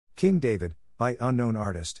King David, by unknown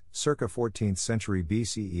artist, circa 14th century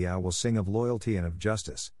BCE. I will sing of loyalty and of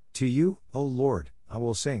justice. To you, O Lord, I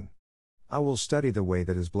will sing. I will study the way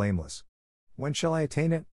that is blameless. When shall I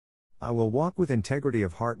attain it? I will walk with integrity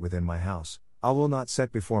of heart within my house. I will not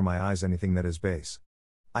set before my eyes anything that is base.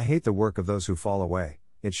 I hate the work of those who fall away,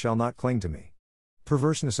 it shall not cling to me.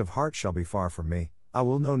 Perverseness of heart shall be far from me, I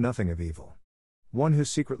will know nothing of evil. One who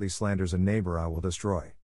secretly slanders a neighbor I will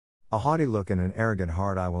destroy. A haughty look and an arrogant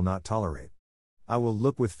heart I will not tolerate. I will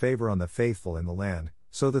look with favor on the faithful in the land,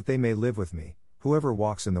 so that they may live with me. Whoever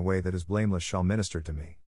walks in the way that is blameless shall minister to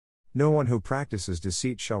me. No one who practices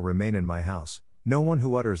deceit shall remain in my house, no one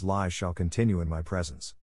who utters lies shall continue in my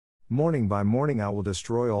presence. Morning by morning I will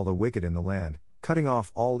destroy all the wicked in the land, cutting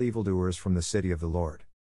off all evildoers from the city of the Lord.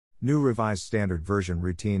 New Revised Standard Version.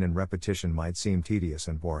 Routine and repetition might seem tedious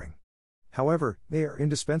and boring. However, they are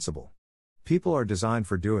indispensable. People are designed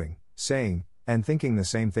for doing, saying, and thinking the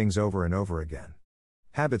same things over and over again.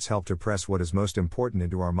 Habits help to press what is most important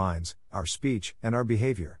into our minds, our speech, and our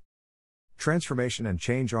behavior. Transformation and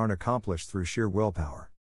change aren't accomplished through sheer willpower.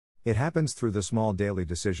 It happens through the small daily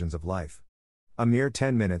decisions of life. A mere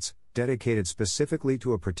 10 minutes, dedicated specifically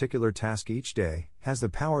to a particular task each day, has the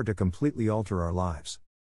power to completely alter our lives.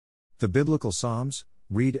 The biblical Psalms,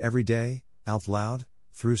 read every day, out loud,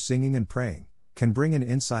 through singing and praying, can bring an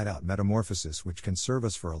inside-out metamorphosis which can serve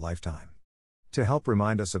us for a lifetime. To help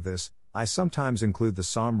remind us of this, I sometimes include the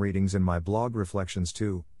Psalm readings in my blog Reflections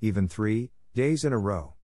 2, even 3 days in a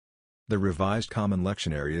row. The Revised Common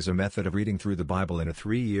Lectionary is a method of reading through the Bible in a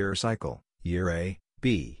 3-year cycle, year A,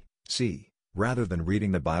 B, C. Rather than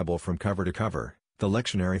reading the Bible from cover to cover, the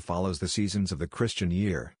lectionary follows the seasons of the Christian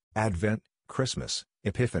year: Advent, Christmas,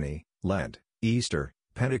 Epiphany, Lent, Easter,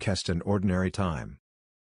 Pentecost and Ordinary Time.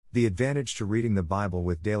 The advantage to reading the Bible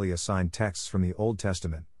with daily assigned texts from the Old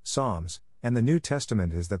Testament, Psalms, and the New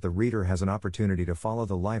Testament is that the reader has an opportunity to follow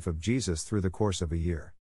the life of Jesus through the course of a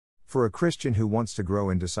year. For a Christian who wants to grow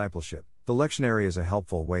in discipleship, the lectionary is a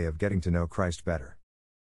helpful way of getting to know Christ better.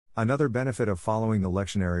 Another benefit of following the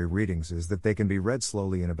lectionary readings is that they can be read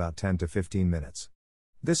slowly in about 10 to 15 minutes.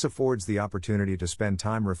 This affords the opportunity to spend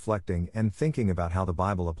time reflecting and thinking about how the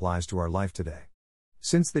Bible applies to our life today.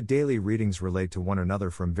 Since the daily readings relate to one another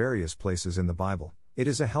from various places in the Bible, it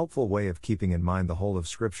is a helpful way of keeping in mind the whole of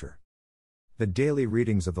Scripture. The daily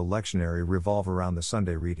readings of the lectionary revolve around the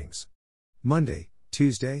Sunday readings. Monday,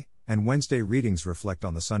 Tuesday, and Wednesday readings reflect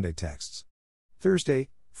on the Sunday texts. Thursday,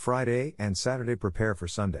 Friday, and Saturday prepare for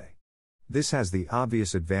Sunday. This has the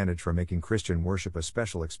obvious advantage for making Christian worship a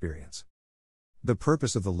special experience. The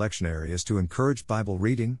purpose of the lectionary is to encourage Bible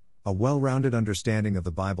reading, a well-rounded understanding of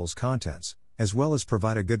the Bible's contents, as well as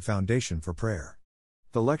provide a good foundation for prayer.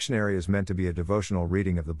 The lectionary is meant to be a devotional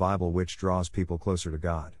reading of the Bible which draws people closer to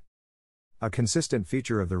God. A consistent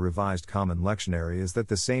feature of the Revised Common Lectionary is that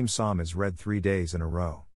the same psalm is read 3 days in a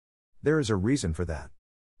row. There is a reason for that.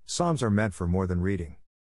 Psalms are meant for more than reading.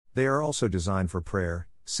 They are also designed for prayer,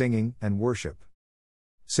 singing, and worship.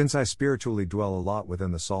 Since I spiritually dwell a lot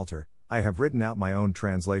within the Psalter, I have written out my own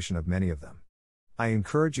translation of many of them. I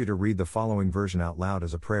encourage you to read the following version out loud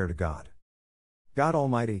as a prayer to God. God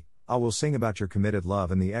Almighty, I will sing about your committed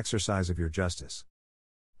love and the exercise of your justice.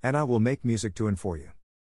 And I will make music to and for you.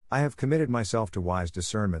 I have committed myself to wise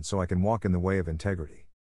discernment so I can walk in the way of integrity.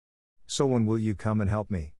 So when will you come and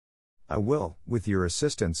help me? I will, with your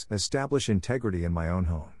assistance, establish integrity in my own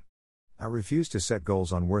home. I refuse to set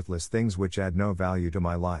goals on worthless things which add no value to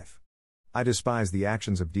my life. I despise the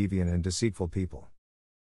actions of deviant and deceitful people.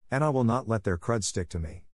 And I will not let their crud stick to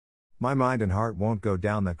me. My mind and heart won't go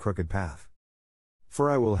down that crooked path. For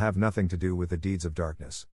I will have nothing to do with the deeds of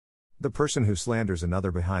darkness. The person who slanders another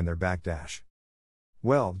behind their back dash.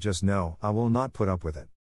 Well, just know, I will not put up with it.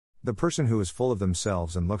 The person who is full of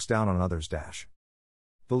themselves and looks down on others dash.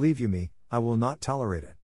 Believe you me, I will not tolerate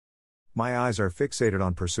it. My eyes are fixated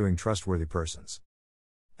on pursuing trustworthy persons.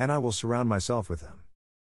 And I will surround myself with them.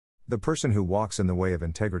 The person who walks in the way of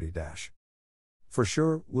integrity dash. For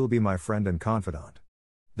sure, will be my friend and confidant.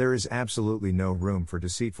 There is absolutely no room for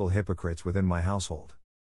deceitful hypocrites within my household.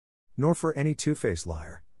 Nor for any two-faced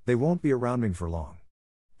liar, they won't be around me for long.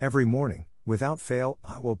 Every morning, without fail,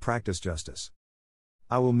 I will practice justice.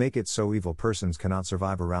 I will make it so evil persons cannot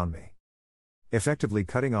survive around me. Effectively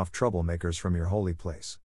cutting off troublemakers from your holy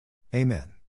place. Amen.